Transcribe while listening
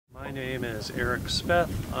My name is Eric Speth.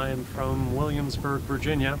 I am from Williamsburg,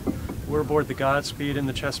 Virginia. We're aboard the Godspeed in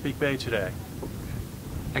the Chesapeake Bay today.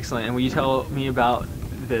 Excellent. And will you tell me about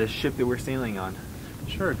the ship that we're sailing on?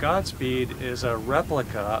 Sure. Godspeed is a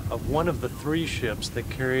replica of one of the three ships that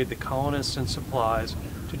carried the colonists and supplies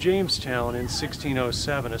to Jamestown in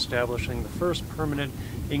 1607, establishing the first permanent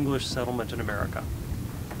English settlement in America.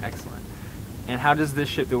 Excellent. And how does this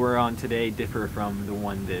ship that we're on today differ from the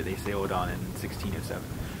one that they sailed on in 1607?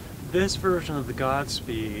 This version of the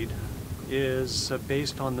Godspeed is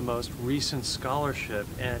based on the most recent scholarship,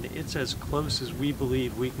 and it's as close as we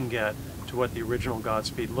believe we can get to what the original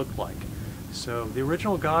Godspeed looked like. So the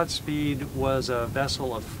original Godspeed was a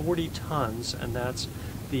vessel of 40 tons, and that's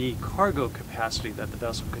the cargo capacity that the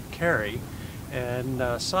vessel could carry.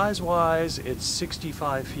 And size-wise, it's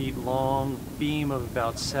 65 feet long, beam of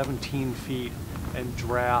about 17 feet, and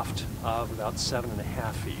draft of about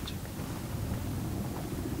 7.5 feet.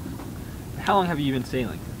 How long have you been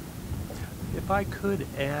sailing? If I could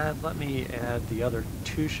add, let me add the other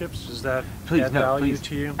two ships. Does that Please, add no, value please.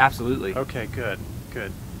 to you? Absolutely. Okay, good,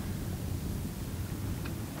 good.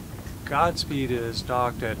 Godspeed is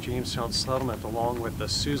docked at Jamestown Settlement along with the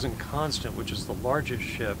Susan Constant, which is the largest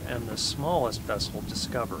ship, and the smallest vessel,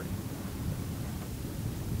 Discovery.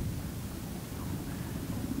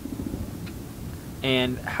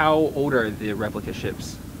 And how old are the replica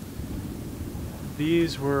ships?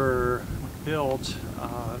 These were built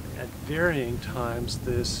at varying times.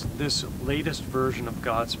 This latest version of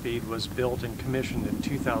Godspeed was built and commissioned in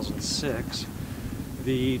 2006.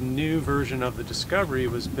 The new version of the Discovery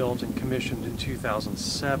was built and commissioned in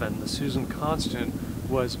 2007. The Susan Constant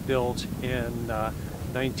was built in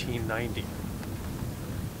 1990.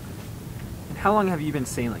 And how long have you been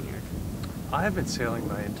sailing here? I've been sailing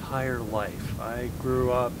my entire life. I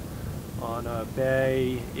grew up on a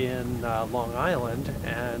bay in Long Island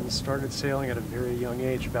and started sailing at a very young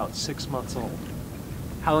age, about 6 months old.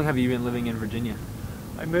 How long have you been living in Virginia?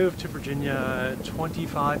 I moved to Virginia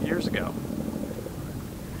 25 years ago.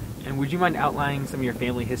 And would you mind outlining some of your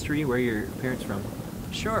family history? Where are your parents from?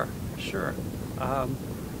 Sure, sure.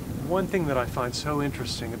 One thing that I find so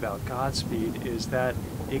interesting about Godspeed is that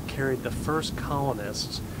it carried the first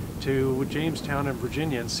colonists to Jamestown in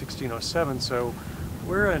Virginia in 1607, so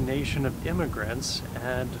we're a nation of immigrants,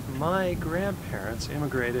 and my grandparents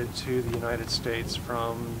immigrated to the United States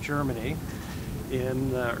from Germany in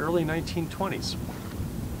the early 1920s.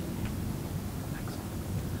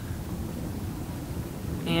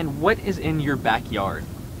 And what is in your backyard?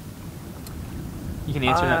 You can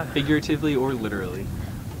answer that figuratively or literally.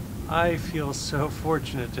 I feel so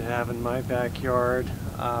fortunate to have in my backyard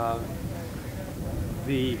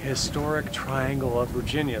the historic Triangle of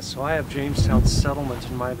Virginia. So I have Jamestown Settlement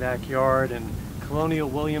in my backyard, and Colonial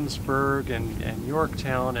Williamsburg, and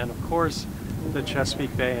Yorktown, and of course the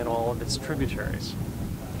Chesapeake Bay and all of its tributaries.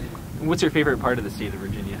 And what's your favorite part of the state of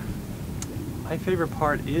Virginia? My favorite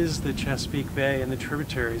part is the Chesapeake Bay and the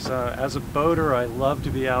tributaries. As a boater, I love to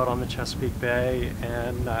be out on the Chesapeake Bay,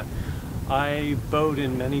 and I boat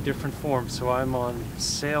in many different forms. So I'm on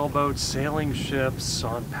sailboats, sailing ships,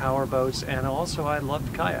 on power boats, and also I love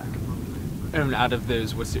to kayak. And out of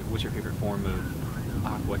those, what's your favorite form of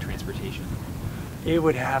aqua transportation? It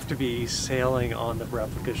would have to be sailing on the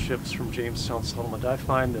replica ships from Jamestown Settlement. I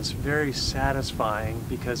find this very satisfying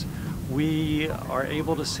because we are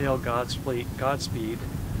able to sail Godspeed.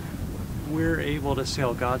 We're able to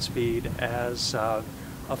sail Godspeed as a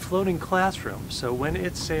floating classroom. So when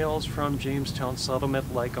it sails from Jamestown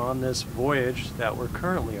Settlement, like on this voyage that we're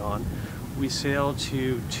currently on, we sail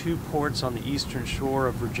to two ports on the eastern shore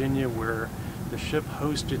of Virginia where the ship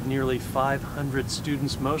hosted nearly 500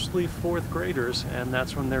 students, mostly fourth graders, and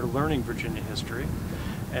that's when they're learning Virginia history.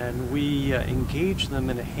 And we engage them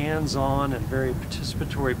in a hands-on and very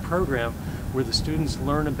participatory program where the students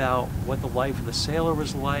learn about what the life of the sailor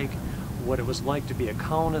was like, what it was like to be a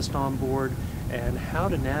colonist on board, and how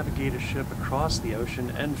to navigate a ship across the ocean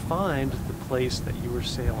and find the place that you were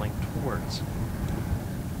sailing towards.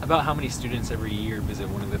 About how many students every year visit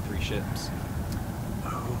one of the three ships?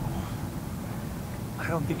 Oh, I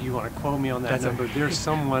don't think you want to quote me on that That's number. okay. There's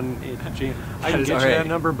someone, I That can is get you all right. that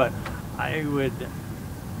number, but I'm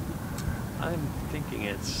thinking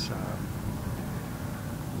it's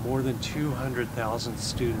more than 200,000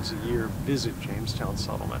 students a year visit Jamestown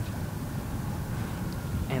Settlement.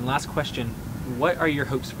 And last question, what are your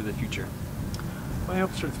hopes for the future? My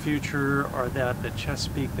hopes for the future are that the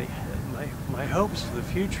Chesapeake, my hopes for the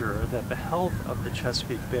future are that the health of the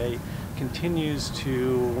Chesapeake Bay continues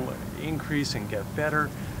to increase and get better,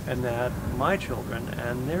 and that my children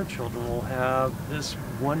and their children will have this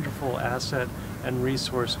wonderful asset and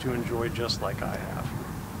resource to enjoy just like I have.